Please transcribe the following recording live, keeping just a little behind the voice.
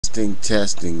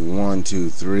Testing 1 2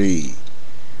 3.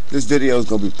 This video is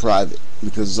gonna be private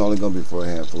because it's only gonna be for a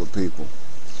handful of people.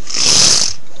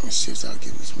 Let's see if I'll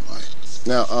give me some light.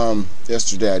 Now,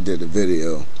 yesterday I did a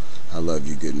video. I love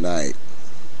you, good night.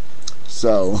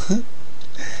 So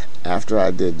after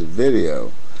I did the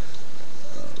video,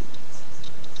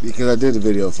 because I did the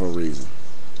video for a reason.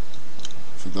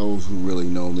 For those who really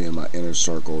know me in my inner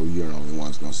circle, you're the only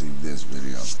ones gonna see this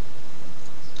video.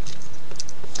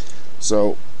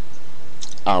 So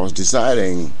I was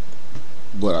deciding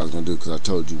what I was gonna do, because I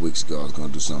told you weeks ago I was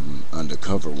gonna do something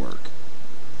undercover work.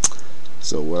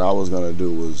 So what I was gonna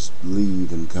do was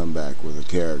leave and come back with a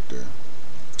character,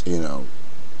 you know,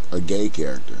 a gay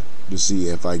character, to see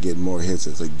if I get more hits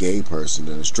as a gay person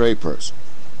than a straight person.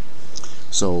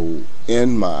 So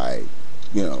in my,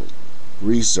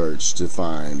 research to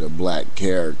find a black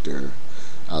character,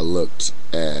 I looked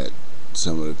at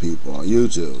some of the people on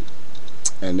YouTube,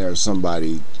 and there's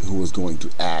somebody who was going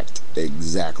to act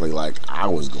exactly like I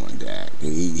was going to act.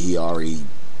 He already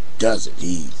does it.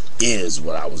 He is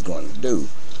what I was going to do.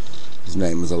 His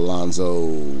name is Alonzo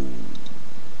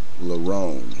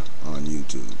Larone on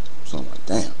YouTube. So I'm like,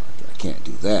 damn, I can't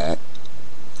do that.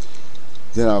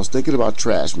 Then I was thinking about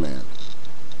Trash Man,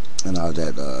 and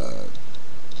that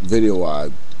video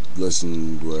I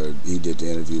listened where he did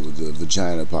the interview with the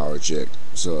vagina power chick.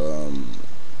 So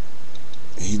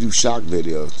he do shock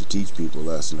videos to teach people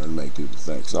lessons and make people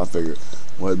think. So I figured,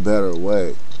 what better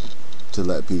way to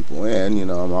let people in?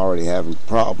 I'm already having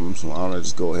problems, so why don't I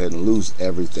just go ahead and lose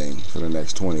everything for the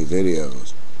next 20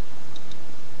 videos?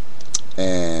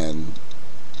 And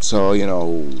so, in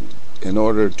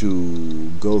order to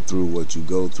go through what you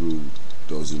go through,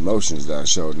 those emotions that I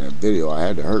showed in that video, I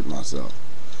had to hurt myself.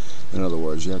 In other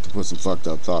words, you have to put some fucked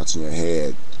up thoughts in your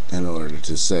head in order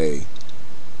to say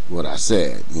what I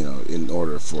said, in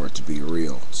order for it to be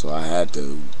real. So I had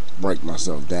to break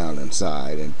myself down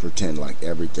inside and pretend like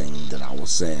everything that I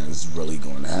was saying is really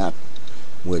going to happen,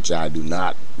 which I do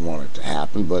not want it to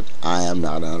happen, but I am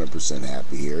not 100%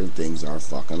 happy here. Things are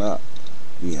fucking up.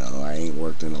 I ain't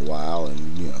worked in a while,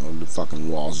 and the fucking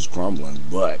walls is crumbling,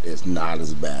 but it's not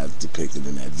as bad as depicted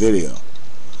in that video.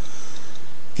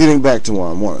 Getting back to what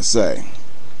I want to say,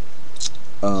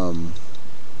 I'm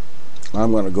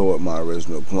going to go with my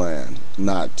original plan,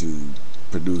 not to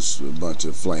produce a bunch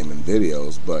of flaming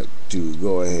videos, but to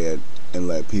go ahead and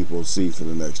let people see for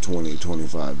the next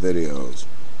 20-25 videos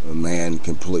a man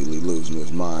completely losing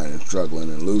his mind and struggling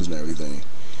and losing everything.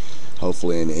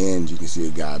 Hopefully in the end you can see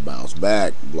a guy bounce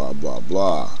back, blah blah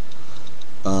blah.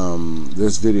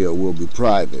 This video will be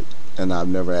private, and I've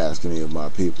never asked any of my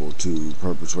people to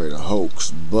perpetrate a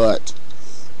hoax, but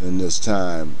in this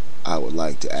time I would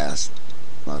like to ask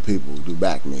my people to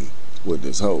back me with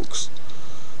this hoax.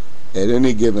 At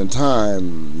any given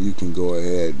time you can go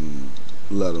ahead and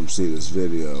let them see this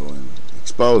video and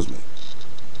expose me,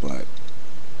 but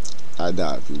I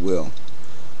doubt if you will.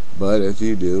 But if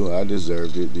you do, I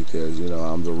deserved it, because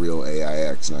I'm the real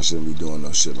AIX and I shouldn't be doing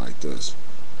no shit like this.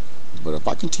 But if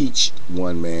I can teach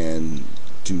one man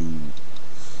to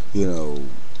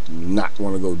not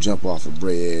want to go jump off a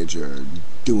bridge or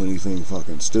do anything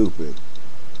fucking stupid,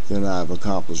 then I've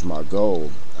accomplished my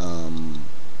goal.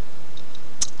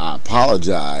 I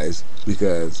apologize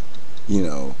because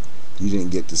you didn't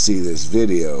get to see this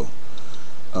video.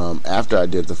 After I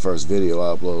did the first video,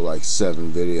 I uploaded like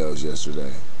 7 videos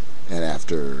yesterday, and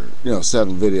after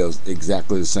 7 videos,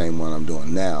 exactly the same one I'm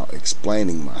doing now,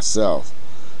 explaining myself,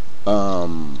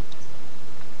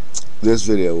 this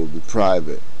video will be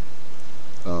private.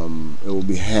 It will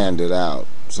be handed out,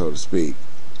 so to speak.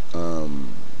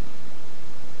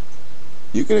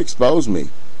 You can expose me,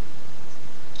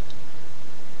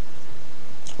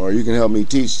 or you can help me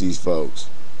teach these folks.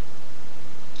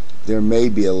 There may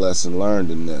be a lesson learned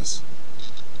in this.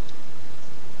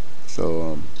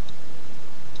 So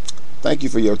thank you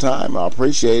for your time. I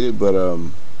appreciate it, but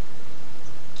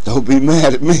don't be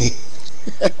mad at me.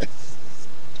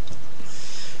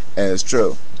 And it's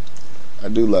true, I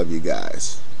do love you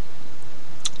guys.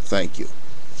 Thank you.